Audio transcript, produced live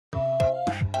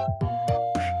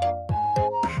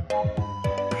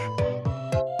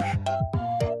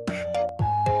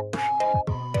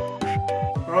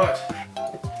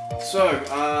So,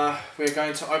 we're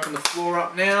going to open the floor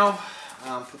up now,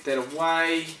 put that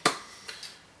away.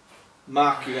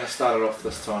 Mark, you're going to start it off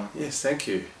this time. Yes, thank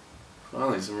you.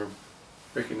 Finally, some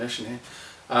recognition here.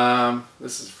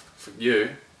 This is for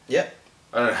you. Yep.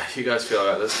 I don't know how you guys feel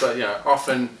about this, but you know,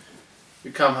 often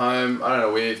you come home, I don't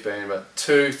know where you've been, but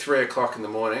 2, 3 o'clock in the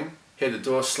morning, hear the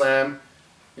door slam,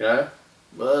 you know,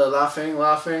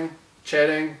 laughing,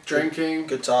 chatting, drinking,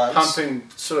 good times, pumping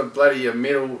sort of bloody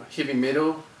heavy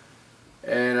metal,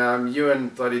 and you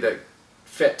and bloody that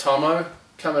fat Tommo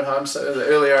coming home so the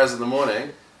early hours of the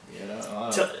morning. Yeah, I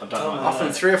don't know.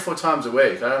 Often 3 or 4 times a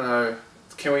week. I don't know.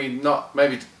 Can we not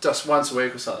maybe just once a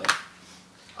week or something?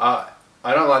 I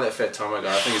don't like that fat Tommo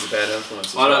guy. I think he's a bad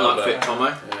influence. I don't like fat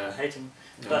Tommo. Yeah. I hate him.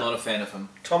 I'm not a fan of him.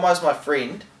 Tommo's my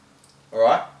friend.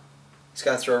 Alright? He's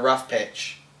going through a rough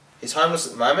patch. He's homeless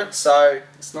at the moment, so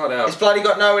it's not out. He's bloody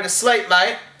got nowhere to sleep,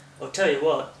 mate. I'll tell you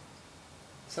what.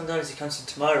 Sometimes he comes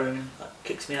into my room and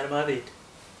kicks me out of my bed.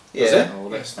 Yeah. Oh,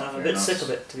 that's not I'm a bit sick of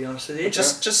it, to be honest with you.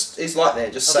 Just he's like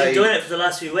that. Just I've say. been doing it for the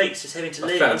last few weeks, just having to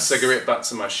leave. I found cigarette butts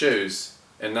in my shoes,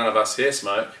 and none of us here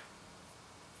smoke.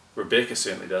 Rebecca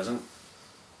certainly doesn't.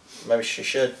 Maybe she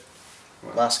should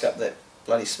mask up that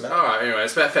bloody smell. Alright, anyway,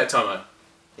 it's about fat Tommo.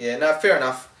 Yeah, no, fair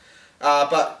enough.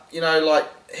 But, you know, like,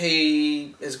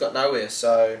 he has got nowhere,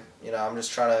 so, you know, I'm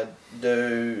just trying to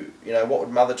do, you know, what would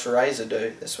Mother Teresa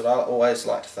do? That's what I always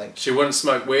like to think. She wouldn't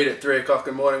smoke weed at 3 o'clock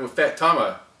in the morning with fat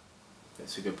Tommo.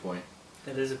 That's a good point.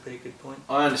 That is a pretty good point.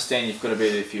 I understand you've got to be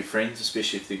there for your friends,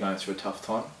 especially if they're going through a tough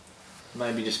time.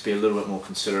 Maybe just be a little bit more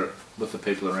considerate with the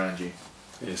people around you.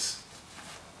 Yes.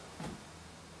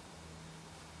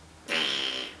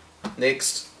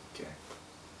 Next.